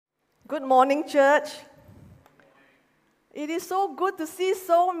Good morning, church. It is so good to see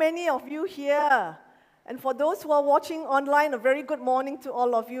so many of you here. And for those who are watching online, a very good morning to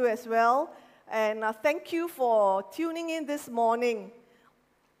all of you as well. And thank you for tuning in this morning.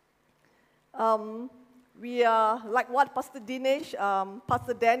 We are, like what Pastor Dinesh,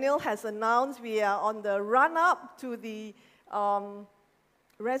 Pastor Daniel has announced, we are on the run-up to the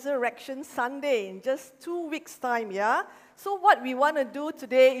Resurrection Sunday in just 2 weeks' time, yeah? So what we want to do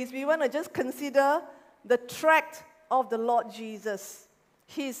today is we want to just consider the tract of the Lord Jesus,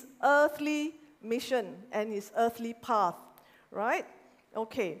 His earthly mission and His earthly path, right?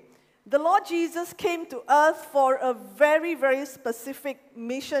 Okay. The Lord Jesus came to earth for a very, very specific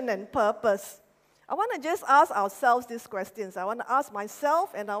mission and purpose. I want to just ask ourselves these questions. I want to ask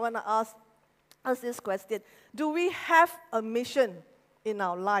myself and I want to ask us this question. Do we have a mission in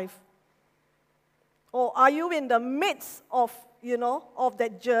our life? Or are you in the midst of, of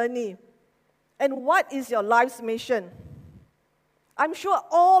that journey? And what is your life's mission? I'm sure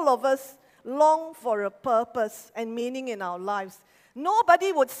all of us long for a purpose and meaning in our lives.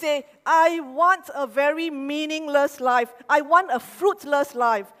 Nobody would say, I want a very meaningless life. I want a fruitless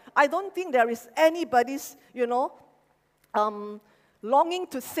life. I don't think there is anybody's, longing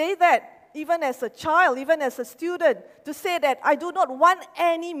to say that. Even as a child, even as a student, to say that I do not want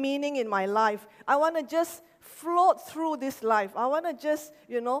any meaning in my life. I want to just float through this life. I want to just,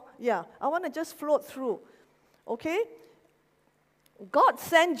 I want to just float through. Okay? God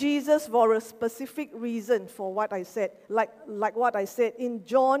sent Jesus for a specific reason for what I said, like what I said in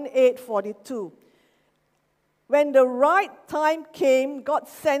John 8:42. When the right time came, God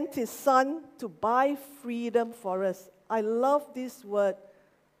sent His Son to buy freedom for us. I love this word,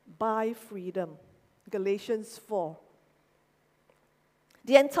 buy freedom. Galatians 4.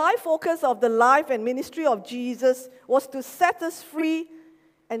 The entire focus of the life and ministry of Jesus was to set us free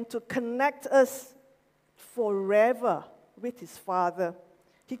and to connect us forever with His Father.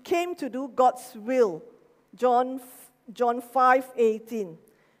 He came to do God's will. John 5:18.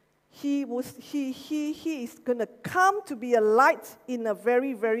 He is going to come to be a light in a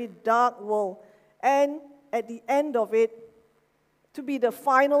very, very dark world. And at the end of it, to be the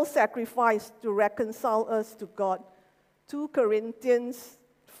final sacrifice to reconcile us to God. 2 Corinthians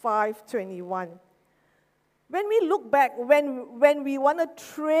 5:21. When we look back, when we want to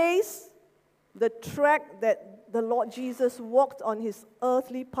trace the track that the Lord Jesus walked on His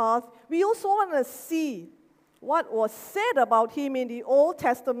earthly path, we also want to see what was said about Him in the Old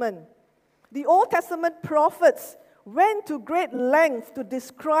Testament. The Old Testament prophets went to great lengths to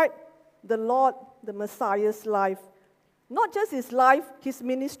describe the Lord, the Messiah's life. Not just His life, His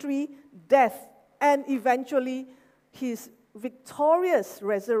ministry, death, and eventually His victorious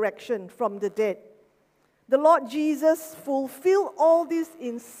resurrection from the dead. The Lord Jesus fulfilled all this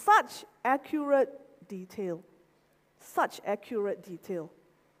in such accurate detail. Such accurate detail.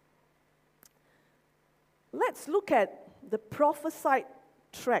 Let's look at the prophesied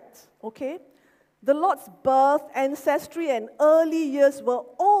tract, okay? The Lord's birth, ancestry, and early years were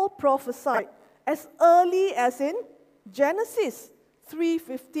all prophesied as early as in Genesis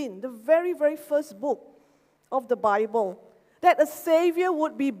 3:15, the very, very first book of the Bible, that a Savior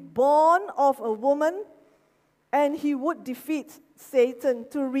would be born of a woman and He would defeat Satan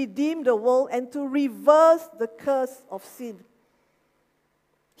to redeem the world and to reverse the curse of sin.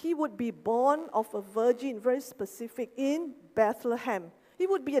 He would be born of a virgin, very specific, in Bethlehem. He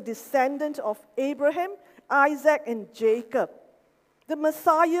would be a descendant of Abraham, Isaac, and Jacob. The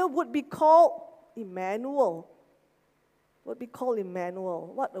Messiah would be called Emmanuel.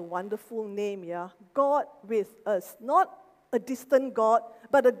 What a wonderful name, yeah? God with us. Not a distant God,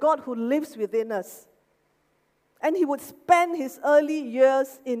 but a God who lives within us. And He would spend His early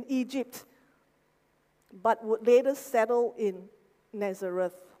years in Egypt, but would later settle in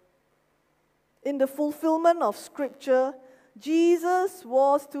Nazareth. In the fulfillment of Scripture, Jesus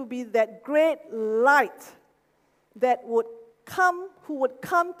was to be that great light that would come, who would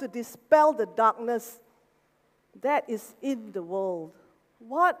come to dispel the darkness that is in the world.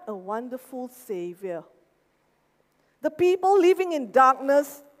 What a wonderful Savior. The people living in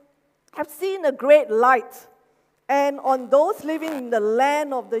darkness have seen a great light, and on those living in the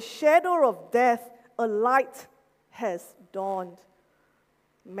land of the shadow of death, a light has dawned.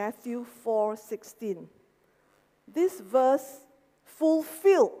 Matthew 4:16. This verse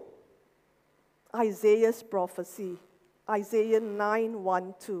fulfilled Isaiah's prophecy, Isaiah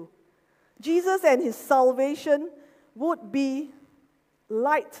 9:1-2. Jesus and His salvation would be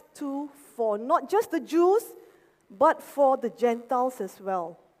light too for not just the Jews, but for the Gentiles as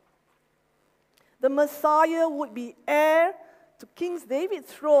well. The Messiah would be heir to King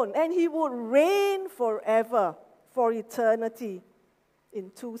David's throne, and he would reign forever, for eternity.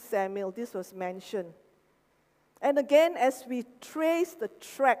 In 2 Samuel, this was mentioned. And again, as we trace the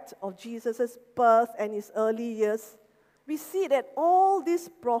track of Jesus' birth and his early years, we see that all these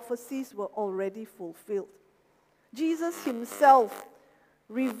prophecies were already fulfilled. Jesus himself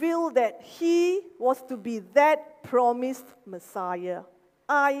revealed that he was to be that promised Messiah.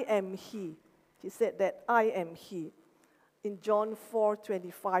 I am he. He said that I am he in John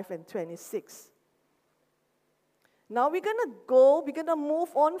 4:25 and 26. Now we're going to move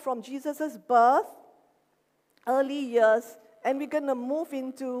on from Jesus' birth, early years, and we're going to move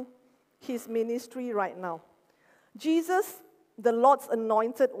into his ministry right now. Jesus, the Lord's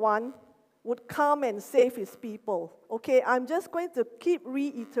anointed one, would come and save his people. Okay, I'm just going to keep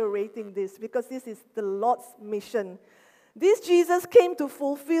reiterating this because this is the Lord's mission. This Jesus came to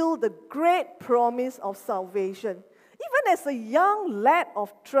fulfill the great promise of salvation. Even as a young lad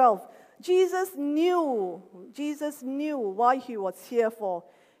of 12, Jesus knew why he was here for.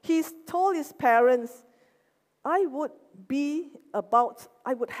 He told his parents, I would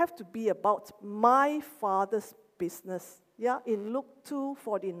have to be about my Father's business. Yeah, in Luke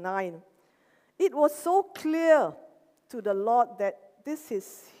 2:49. It was so clear to the Lord that this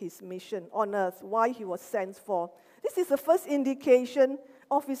is his mission on earth, why he was sent for. This is the first indication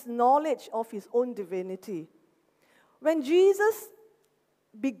of his knowledge of his own divinity. When Jesus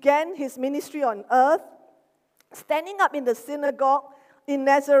began his ministry on earth, standing up in the synagogue in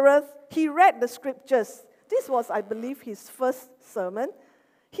Nazareth, he read the scriptures. This was, I believe, his first sermon.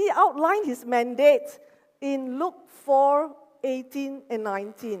 He outlined his mandate in Luke 4:18 and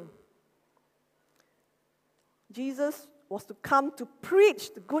 19. Jesus was to come to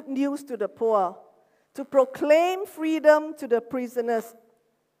preach the good news to the poor, to proclaim freedom to the prisoners,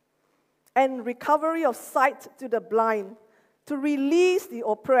 and recovery of sight to the blind, to release the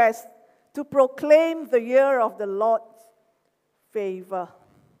oppressed, to proclaim the year of the Lord's favor.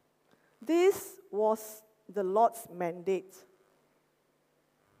 This was the Lord's mandate.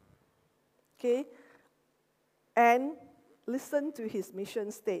 Okay? And listen to his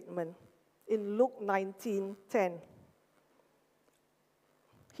mission statement in Luke 19:10.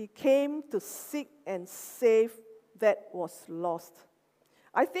 He came to seek and save that was lost.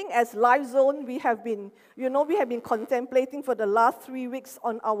 I think as Life Zone, we have been contemplating for the last 3 weeks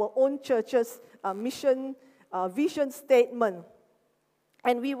on our own church's mission vision statement.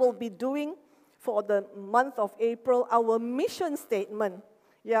 And we will be doing for the month of April our mission statement.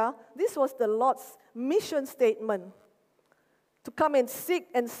 Yeah, this was the Lord's mission statement, to come and seek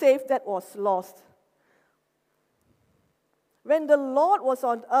and save that was lost. When the Lord was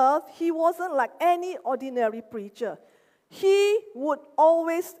on earth, he wasn't like any ordinary preacher. He would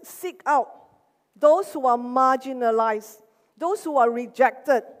always seek out those who are marginalized, those who are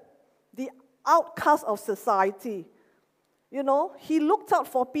rejected, the outcasts of society. You know, he looked out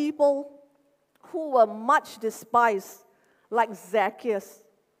for people who were much despised, like Zacchaeus,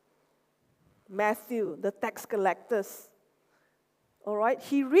 Matthew, the tax collectors. All right,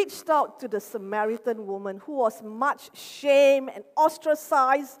 he reached out to the Samaritan woman who was much shamed and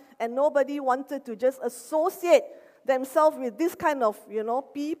ostracized, and nobody wanted to just associate themselves with this kind of,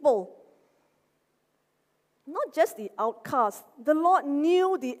 people. Not just the outcasts. The Lord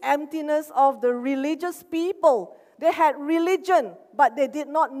knew the emptiness of the religious people. They had religion, but they did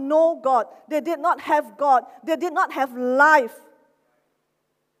not know God. They did not have God. They did not have life.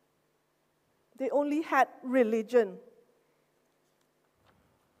 They only had religion.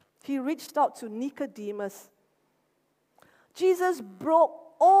 He reached out to Nicodemus. Jesus broke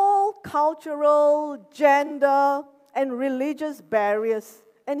all cultural, gender, and religious barriers,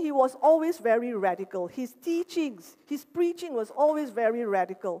 and he was always very radical. His teachings, his preaching was always very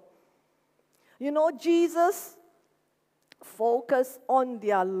radical. Jesus focused on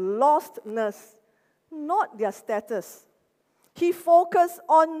their lostness, not their status. He focused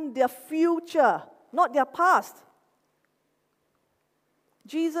on their future, not their past.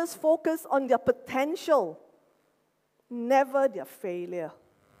 Jesus focused on their potential, never their failure.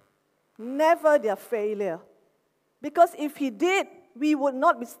 Never their failure. Because if he did, we would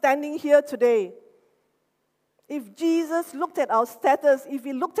not be standing here today. If Jesus looked at our status, if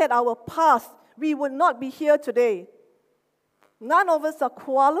he looked at our past, we would not be here today. None of us are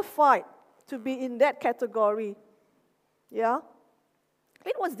qualified to be in that category. Yeah?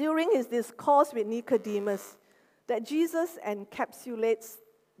 It was during his discourse with Nicodemus that Jesus encapsulates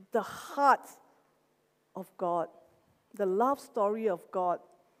the heart of God, the love story of God,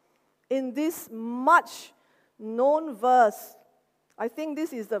 in this much known verse I think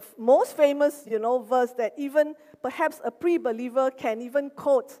this is the most famous, verse that even perhaps a pre-believer can even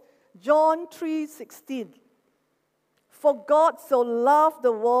quote. John 3:16. For God so loved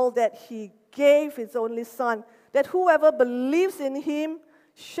the world that he gave his only Son, that whoever believes in him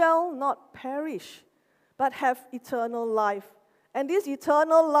shall not perish, but have eternal life. And this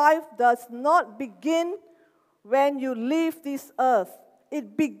eternal life does not begin when you leave this earth.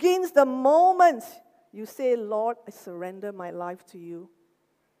 It begins the moment you say, Lord, I surrender my life to you.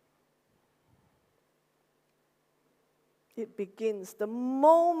 It begins the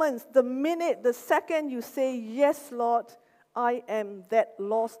moment, the minute, the second you say, yes, Lord, I am that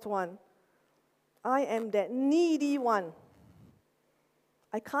lost one. I am that needy one.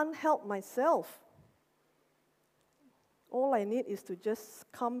 I can't help myself. All I need is to just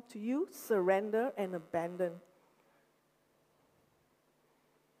come to you, surrender, and abandon.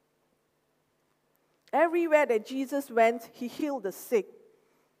 Everywhere that Jesus went, he healed the sick,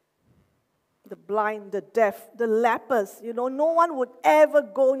 the blind, the deaf, the lepers. No one would ever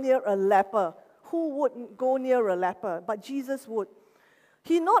go near a leper. Who wouldn't go near a leper? But Jesus would.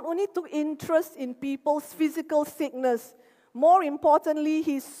 He not only took interest in people's physical sickness, more importantly,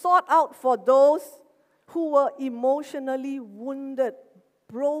 he sought out for those who were emotionally wounded,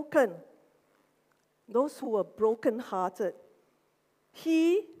 broken, those who were broken-hearted.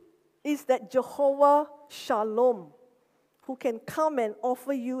 He is that Jehovah Shalom, who can come and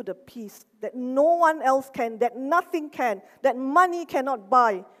offer you the peace that no one else can, that nothing can, that money cannot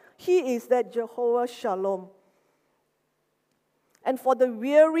buy. He is that Jehovah Shalom. And for the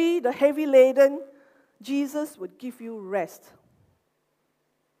weary, the heavy laden, Jesus would give you rest.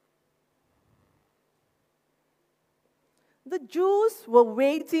 The Jews were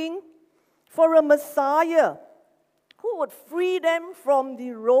waiting for a Messiah who would free them from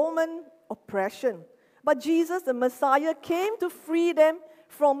the Roman oppression. But Jesus, the Messiah, came to free them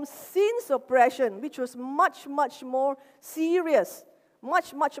from sin's oppression, which was much, much more serious,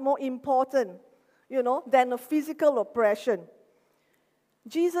 much, much more important, than a physical oppression.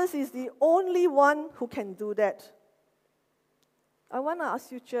 Jesus is the only one who can do that. I want to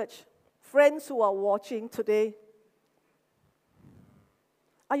ask you, church, friends who are watching today,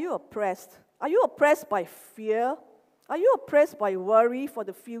 are you oppressed? Are you oppressed by fear? Are you oppressed by worry for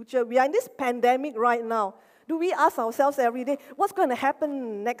the future? We are in this pandemic right now. Do we ask ourselves every day, what's going to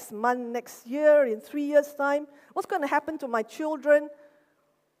happen next month, next year, in 3 years' time? What's going to happen to my children?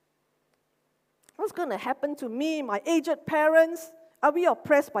 What's going to happen to me, my aged parents? Are we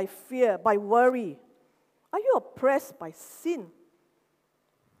oppressed by fear, by worry? Are you oppressed by sin?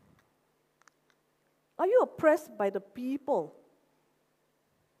 Are you oppressed by the people?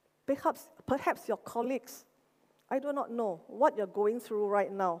 Perhaps your colleagues. I do not know what you're going through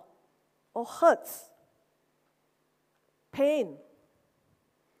right now. Or hurts, pain.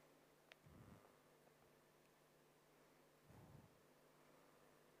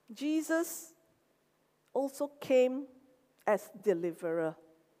 Jesus also came as deliverer.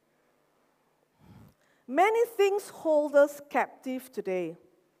 Many things hold us captive today.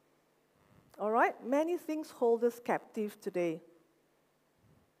 All right? Many things hold us captive today.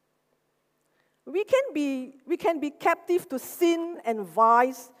 We can be captive to sin and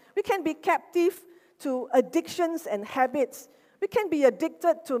vice. We can be captive to addictions and habits. We can be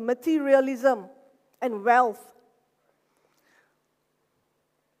addicted to materialism and wealth.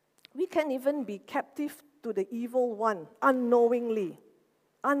 We can even be captive to the evil one unknowingly.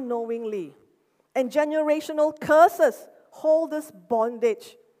 And generational curses hold us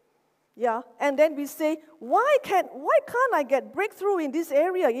bondage. Yeah, and then we say, why can't I get breakthrough in this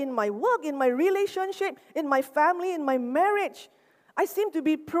area, in my work, in my relationship, in my family, in my marriage? I seem to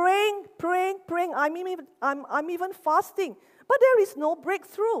be praying. I'm even fasting, but there is no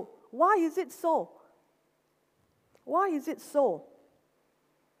breakthrough. Why is it so? Why is it so?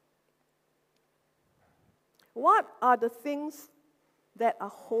 What are the things that are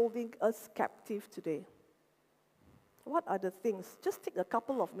holding us captive today? What are the things? Just take a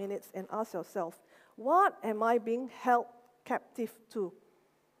couple of minutes and ask yourself, what am I being held captive to?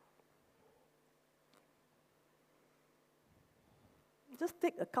 Just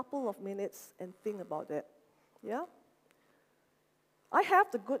take a couple of minutes and think about that. Yeah? I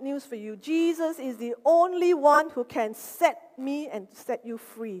have the good news for you. Jesus is the only one who can set me and set you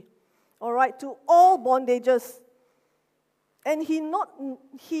free. All right? To all bondages. And He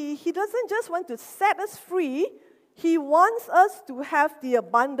doesn't just want to set us free. He wants us to have the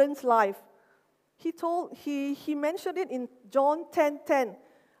abundant life. He mentioned it in John 10:10.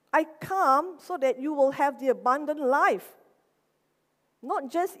 I come so that you will have the abundant life.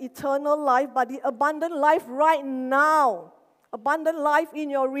 Not just eternal life, but the abundant life right now. abundant life in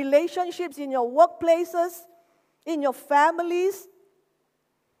your relationships, in your workplaces, in your families.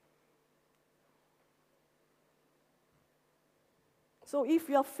 So if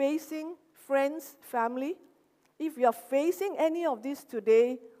you are facing, friends, family, if you are facing any of this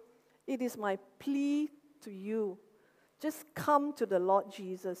today, it is my plea to you. Just come to the Lord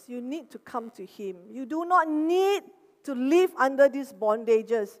Jesus. You need to come to Him. You do not need to live under these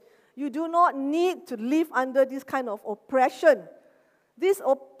bondages. You do not need to live under this kind of oppression. These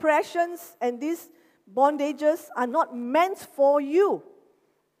oppressions and these bondages are not meant for you.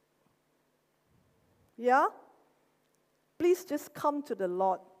 Yeah? Please just come to the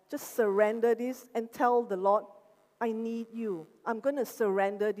Lord. Just surrender this and tell the Lord, I need you. I'm going to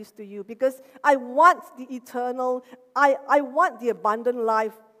surrender this to you because I want the eternal, I want the abundant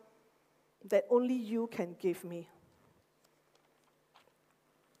life that only you can give me.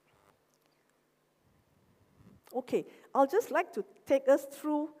 Okay, I'll just like to take us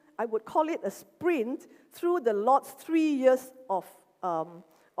through, I would call it a sprint, through the Lord's 3 years of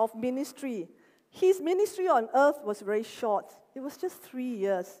ministry. His ministry on earth was very short. It was just 3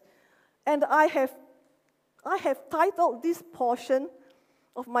 years. And I have titled this portion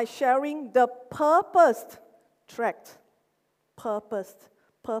of my sharing, The Purposed Tract. Purposed,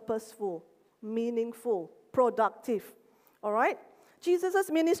 purposeful, meaningful, productive. All right? Jesus'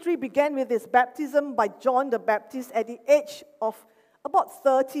 ministry began with his baptism by John the Baptist at the age of about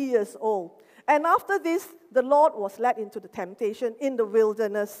 30 years old. And after this, the Lord was led into the temptation in the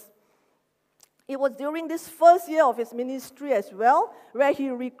wilderness. It was during this first year of his ministry as well, where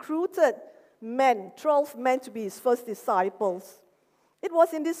he recruited 12 men to be his first disciples. It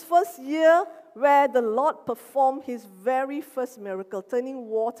was in this first year where the Lord performed his very first miracle, turning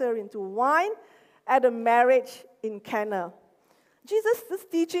water into wine at a marriage in Cana. Jesus'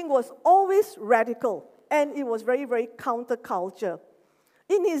 teaching was always radical, and it was very, very counterculture.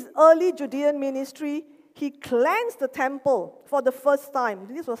 In his early Judean ministry, he cleansed the temple for the first time.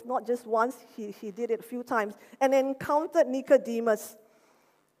 This was not just once, he did it a few times, and encountered Nicodemus,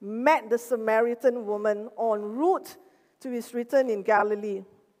 met the Samaritan woman en route to his return in Galilee.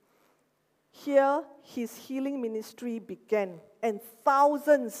 Here, his healing ministry began, and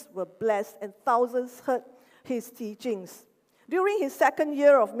thousands were blessed, and thousands heard his teachings. During his second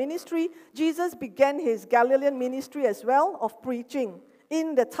year of ministry, Jesus began his Galilean ministry as well of preaching.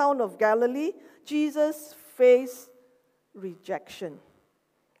 In the town of Galilee, Jesus faced rejection.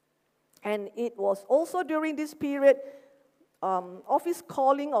 And it was also during this period of his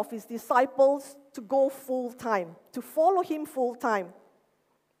calling of his disciples to go full-time, to follow him full-time.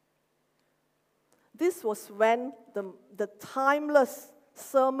 This was when the timeless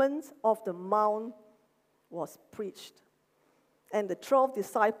Sermon of the Mount was preached. And the 12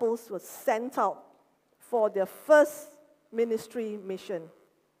 disciples were sent out for their first ministry mission.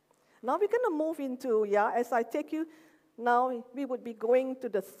 Now we're going to move into, as I take you, now we would be going to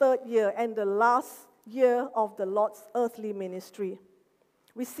the third year and the last year of the Lord's earthly ministry.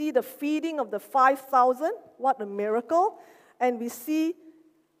 We see the feeding of the 5,000, what a miracle. And we see,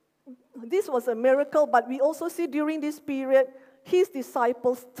 this was a miracle, but we also see during this period, his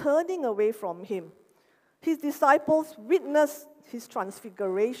disciples turning away from him. His disciples witnessed his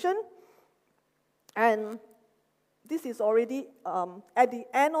transfiguration, and this is already at the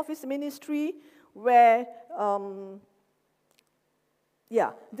end of his ministry, where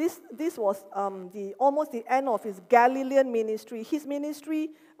this was almost the end of his Galilean ministry. His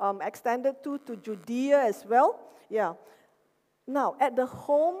ministry extended to Judea as well. Yeah. Now, at the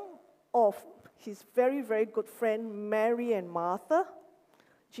home of his very, very good friend Mary and Martha,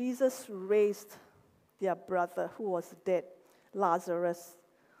 Jesus raised their brother who was dead, Lazarus.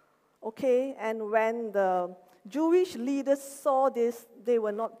 Okay, and when the Jewish leaders saw this, they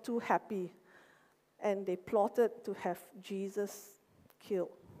were not too happy, and they plotted to have Jesus killed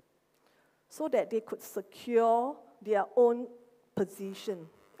so that they could secure their own position,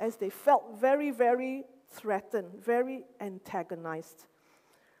 as they felt very, very threatened, very antagonized.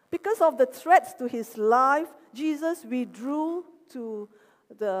 Because of the threats to his life, Jesus withdrew to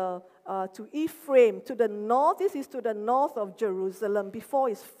Ephraim, to the north. This is to the north of Jerusalem, before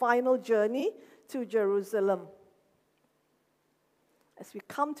his final journey to Jerusalem. As we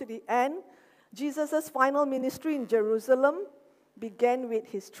come to the end, Jesus' final ministry in Jerusalem began with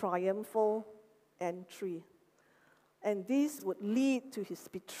his triumphal entry. And this would lead to his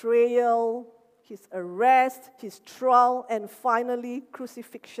betrayal, his arrest, his trial, and finally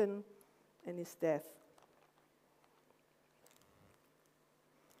crucifixion and his death.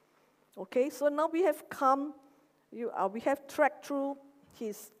 Okay, so now we have we have tracked through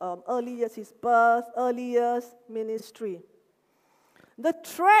his early years, his birth, early years, ministry. The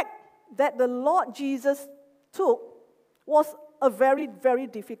track that the Lord Jesus took was a very, very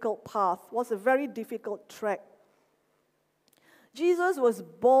difficult path, was a very difficult track. Jesus was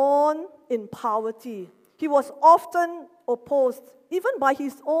born in poverty. He was often opposed, even by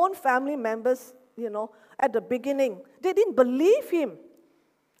his own family members, at the beginning. They didn't believe him.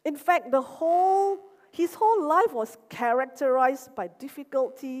 In fact, his whole life was characterized by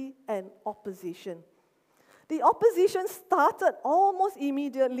difficulty and opposition. The opposition started almost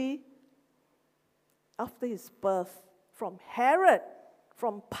immediately after his birth, from Herod,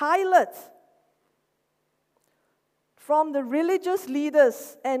 from Pilate, from the religious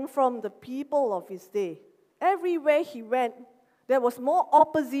leaders, and from the people of his day. Everywhere he went, there was more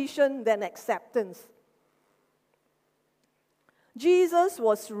opposition than acceptance. Jesus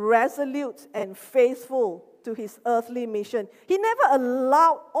was resolute and faithful to his earthly mission. He never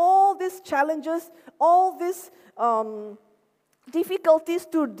allowed all these challenges, all these difficulties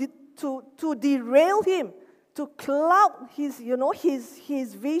to derail him, to cloud his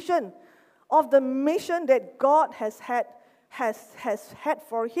vision of the mission that God has had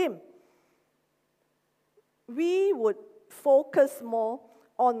for him. We would focus more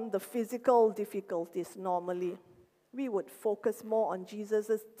on the physical difficulties normally. We would focus more on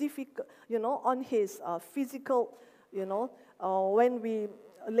Jesus' on his physical, when we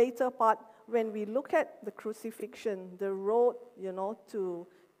look at the crucifixion, the road,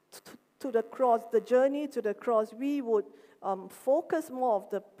 to the cross, the journey to the cross, we would focus more of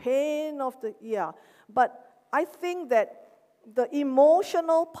the pain of But I think that the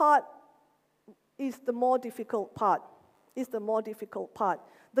emotional part is the more difficult part.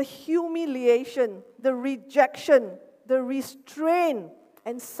 The humiliation, the rejection, the restraint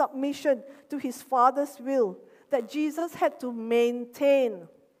and submission to his Father's will that Jesus had to maintain.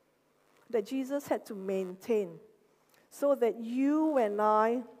 So that you and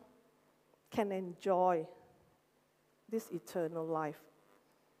I can enjoy this eternal life.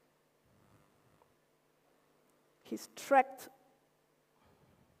 His track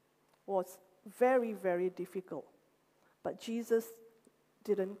was very, very difficult, but Jesus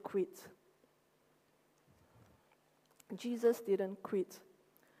didn't quit.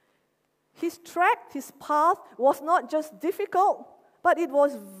 His track, his path was not just difficult, but it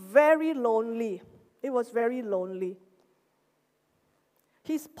was very lonely.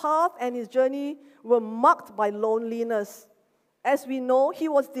 His path and his journey were marked by loneliness. As we know, he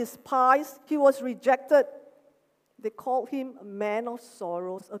was despised, he was rejected. They called him a man of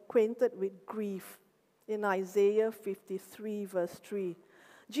sorrows, acquainted with grief, in Isaiah 53, verse 3.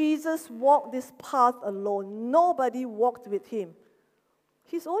 Jesus walked this path alone. Nobody walked with him.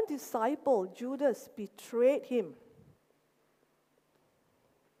 His own disciple, Judas, betrayed him.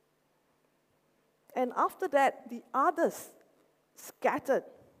 And after that, the others scattered.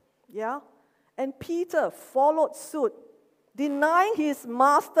 And Peter followed suit, denying his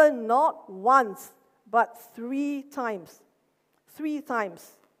master not once, but 3 times. 3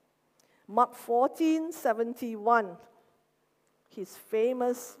 times. Mark 14:71, his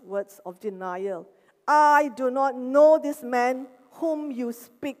famous words of denial. I do not know this man whom you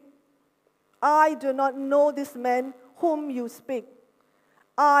speak. I do not know this man whom you speak.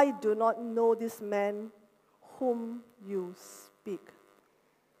 I do not know this man whom you speak.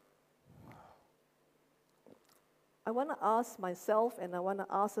 I want to ask myself and I want to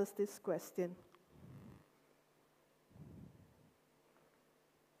ask us this question.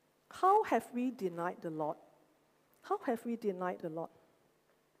 How have we denied the Lord? How have we denied the Lord?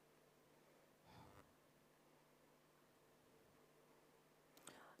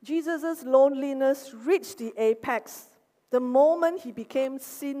 Jesus' loneliness reached the apex the moment he became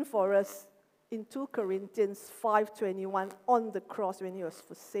sin for us in 2 Corinthians 5:21 on the cross when he was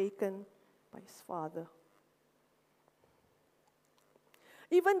forsaken by his Father.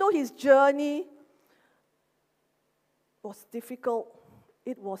 Even though his journey was difficult,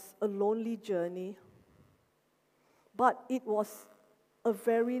 it was a lonely journey, but it was a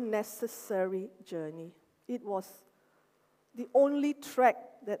very necessary journey. It was the only track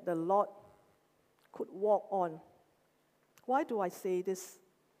that the Lord could walk on. Why do I say this?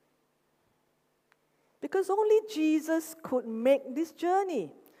 Because only Jesus could make this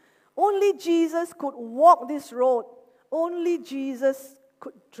journey. Only Jesus could walk this road. Only Jesus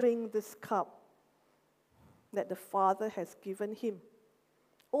could drink this cup that the Father has given him.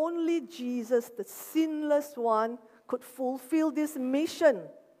 Only Jesus, the sinless one, could fulfill this mission.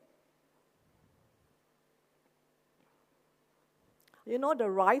 You know, the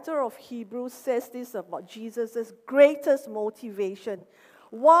writer of Hebrews says this about Jesus' greatest motivation.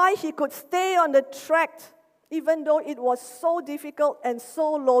 Why he could stay on the track even though it was so difficult and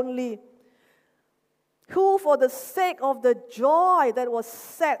so lonely, who for the sake of the joy that was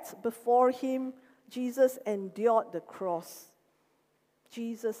set before him, Jesus endured the cross.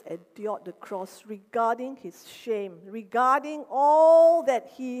 Jesus endured the cross regarding his shame, regarding all that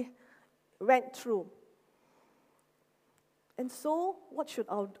he went through. And so, what should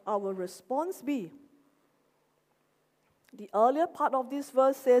our response be? The earlier part of this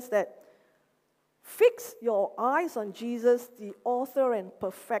verse says that, fix your eyes on Jesus, the author and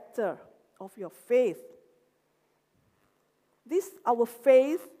perfecter of your faith. Our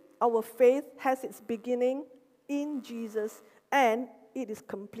faith has its beginning in Jesus, and it is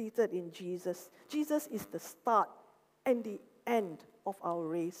completed in Jesus. Jesus is the start and the end of our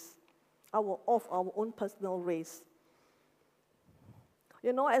race, of our own personal race.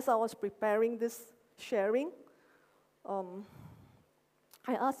 You know, as I was preparing this sharing, I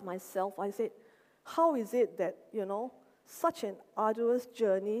asked myself, I said, how is it that, such an arduous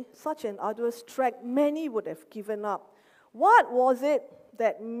journey, such an arduous trek, many would have given up? What was it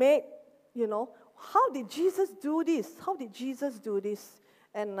that made, how did Jesus do this? How did Jesus do this?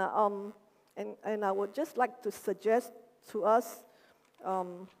 And I would just like to suggest to us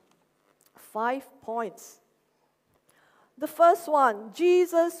 5 points. The first one,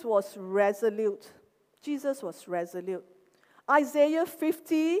 Jesus was resolute. Jesus was resolute. Isaiah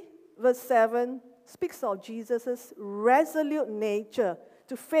 50, verse 7, speaks of Jesus' resolute nature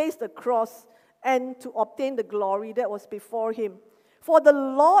to face the cross and to obtain the glory that was before him. For the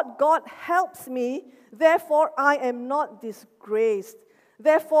Lord God helps me, therefore I am not disgraced.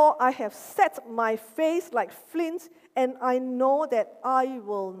 Therefore I have set my face like flint, and I know that I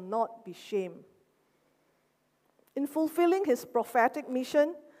will not be shamed. In fulfilling his prophetic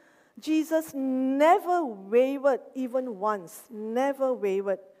mission, Jesus never wavered even once, never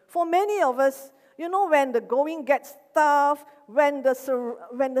wavered. For many of us, when the going gets tough, when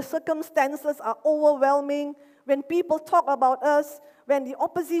the circumstances are overwhelming, when people talk about us, when the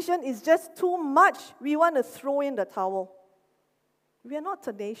opposition is just too much, we want to throw in the towel. We are not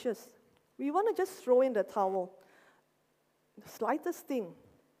tenacious. We want to just throw in the towel. The slightest thing,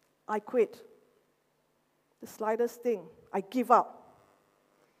 I quit. The slightest thing, I give up.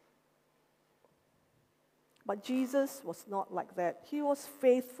 But Jesus was not like that. He was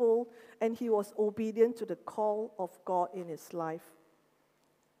faithful and he was obedient to the call of God in his life.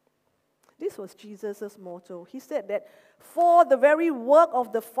 This was Jesus' motto. He said that, for the very work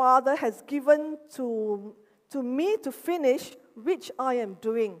of the Father has given to me to finish, which I am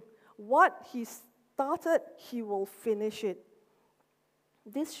doing. What he started, he will finish it.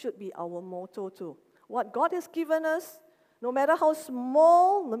 This should be our motto too. What God has given us, no matter how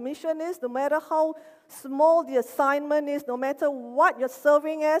small the mission is, no matter how small the assignment is, no matter what you're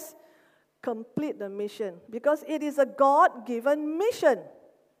serving as, complete the mission. Because it is a God-given mission.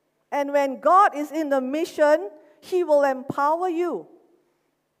 And when God is in the mission, he will empower you.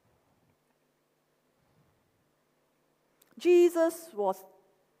 Jesus was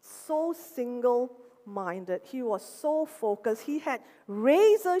so single-minded. He was so focused. He had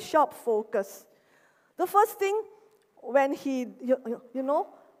razor-sharp focus. The first thing, when he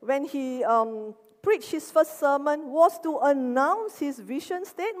preached his first sermon, was to announce his vision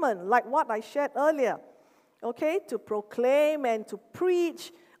statement, like what I shared earlier. Okay, to proclaim and to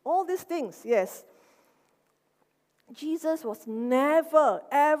preach, all these things, yes. Jesus was never,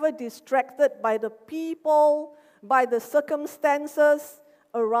 ever distracted by the people, by the circumstances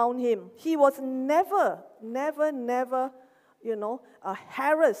around him. He was never,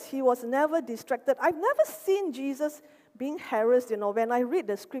 harassed. He was never distracted. I've never seen Jesus being harassed. When I read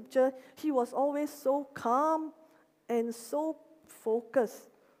the scripture, he was always so calm and so focused.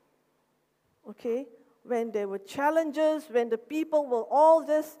 Okay? When there were challenges, when the people were all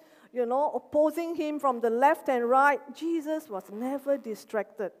just, opposing him from the left and right, Jesus was never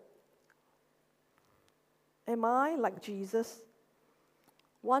distracted. Am I like Jesus?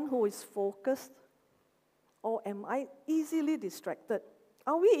 One who is focused? Or am I easily distracted?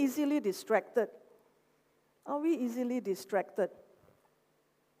 Are we easily distracted? Are we easily distracted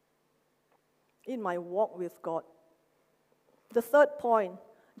in my walk with God? The third point,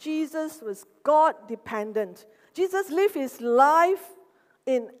 Jesus was God-dependent. Jesus lived his life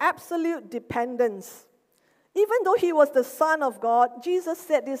in absolute dependence. Even though he was the Son of God, Jesus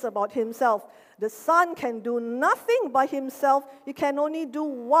said this about himself. The Son can do nothing by himself. He can only do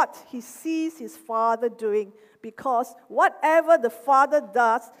what he sees his Father doing. Because whatever the Father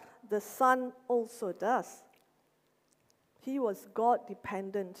does, the Son also does. He was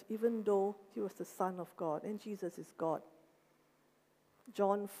God-dependent, even though he was the Son of God. And Jesus is God.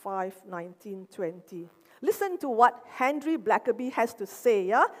 John 5:19-20. Listen to what Henry Blackaby has to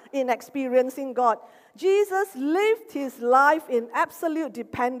say in Experiencing God. Jesus lived his life in absolute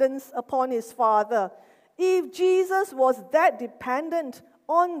dependence upon his Father. If Jesus was that dependent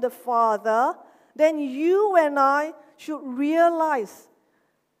on the Father, then you and I should realize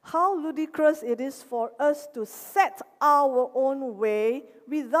how ludicrous it is for us to set our own way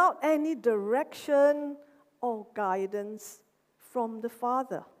without any direction or guidance from the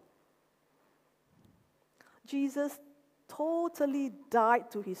Father. Jesus totally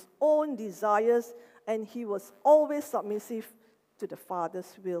died to his own desires, and he was always submissive to the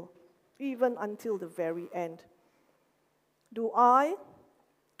Father's will, even until the very end. Do I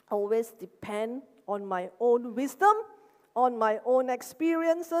always depend on my own wisdom, on my own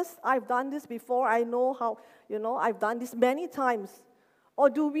experiences? I've done this before. I know how, I've done this many times. Or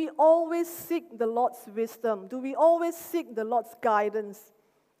do we always seek the Lord's wisdom? Do we always seek the Lord's guidance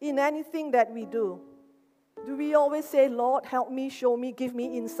in anything that we do? Do we always say, Lord, help me, show me, give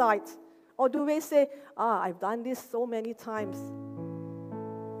me insight? Or do we say, I've done this so many times?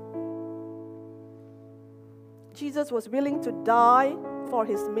 Jesus was willing to die for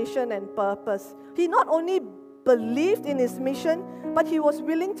his mission and purpose. He not only believed in his mission, but he was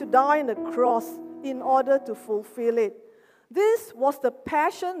willing to die on the cross in order to fulfill it. This was the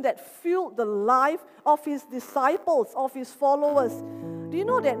passion that fueled the life of his disciples, of his followers. Do you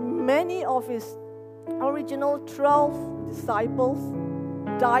know that many of his original 12 disciples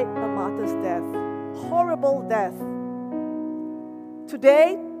died a martyr's death? Horrible death.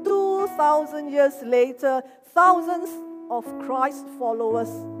 Today, 2,000 years later, thousands of Christ followers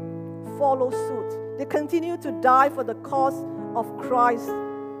follow suit. They continue to die for the cause of Christ,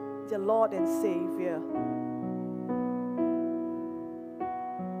 their Lord and Savior.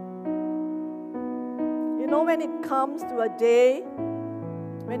 When it comes to a day,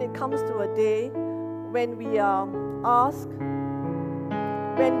 when we are asked,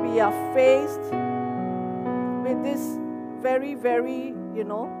 when we are faced with this very, very,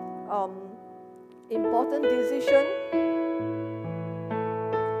 important decision,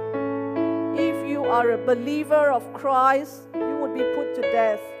 if you are a believer of Christ, you would be put to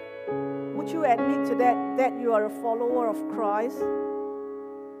death. Would you admit to that you are a follower of Christ?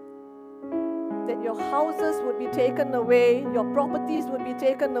 That your houses would be taken away, your properties would be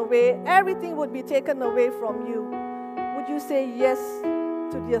taken away, everything would be taken away from you. Would you say yes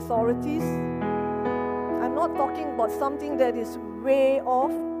to the authorities? I'm not talking about something that is way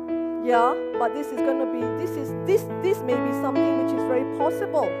off, but this is going to be, this may be something which is very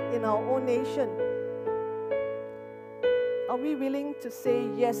possible in our own nation. Are we willing to say,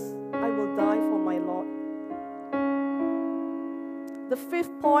 yes, I will die for my Lord? The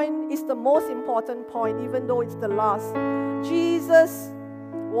fifth point is the most important point, even though it's the last. Jesus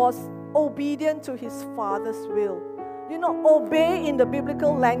was obedient to his Father's will. Obey in the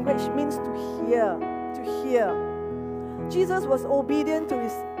biblical language means to hear, Jesus was obedient to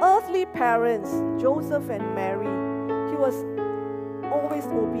his earthly parents, Joseph and Mary. He was always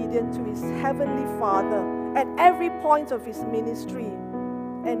obedient to his heavenly Father at every point of his ministry.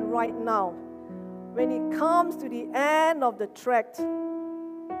 And right now, when it comes to the end of the tract,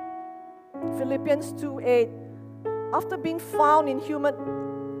 Philippians 2:8, after being found in human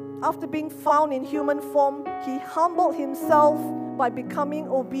form, he humbled himself by becoming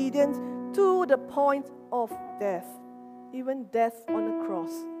obedient to the point of death, even death on a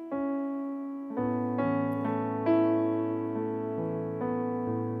cross.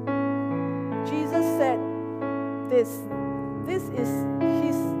 Jesus said this is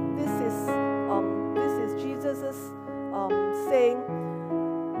Jesus's saying,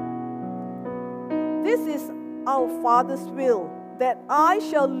 this is our Father's will, that I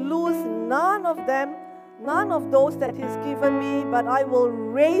shall lose none of them, none of those that he's given me, but I will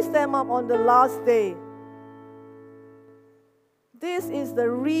raise them up on the last day. This is the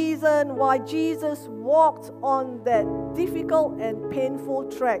reason why Jesus walked on that difficult and painful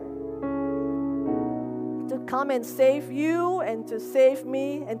track, to come and save you and to save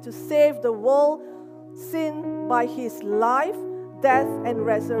me and to save the world sin by his life, death, and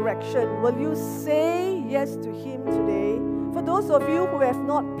resurrection. Will you say yes to him today? For those of you who have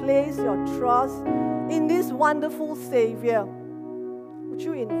not placed your trust in this wonderful Savior, would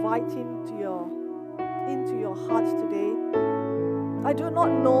you invite him into your heart today? I do not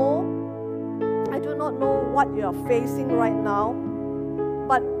know what you are facing right now,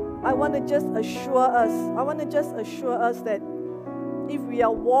 but I want to just assure us that if we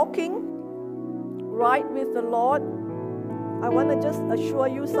are walking right with the Lord, I want to just assure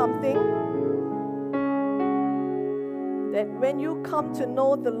you something. that when you come to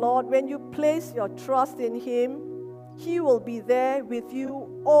know the Lord, when you place your trust in Him, He will be there with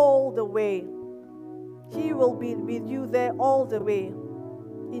you all the way. He will be with you there all the way,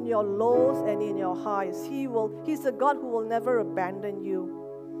 in your lows and in your highs. He's a God who will never abandon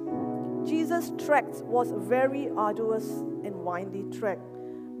you. Jesus' trek was a very arduous and windy trek,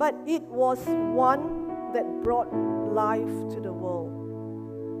 but it was one that brought life to the world.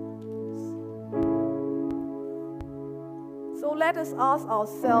 So let us ask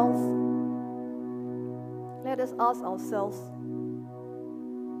ourselves,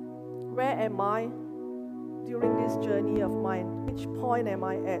 where am I during this journey of mine? Which point am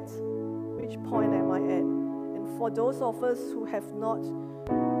I at? Which point am I at? And for those of us who have not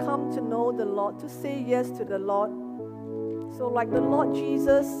come to know the Lord, to say yes to the Lord. So like the Lord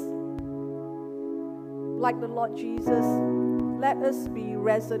Jesus, let us be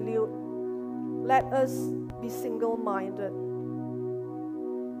resolute. Let us be single-minded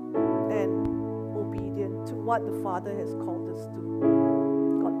and obedient to what the Father has called us to.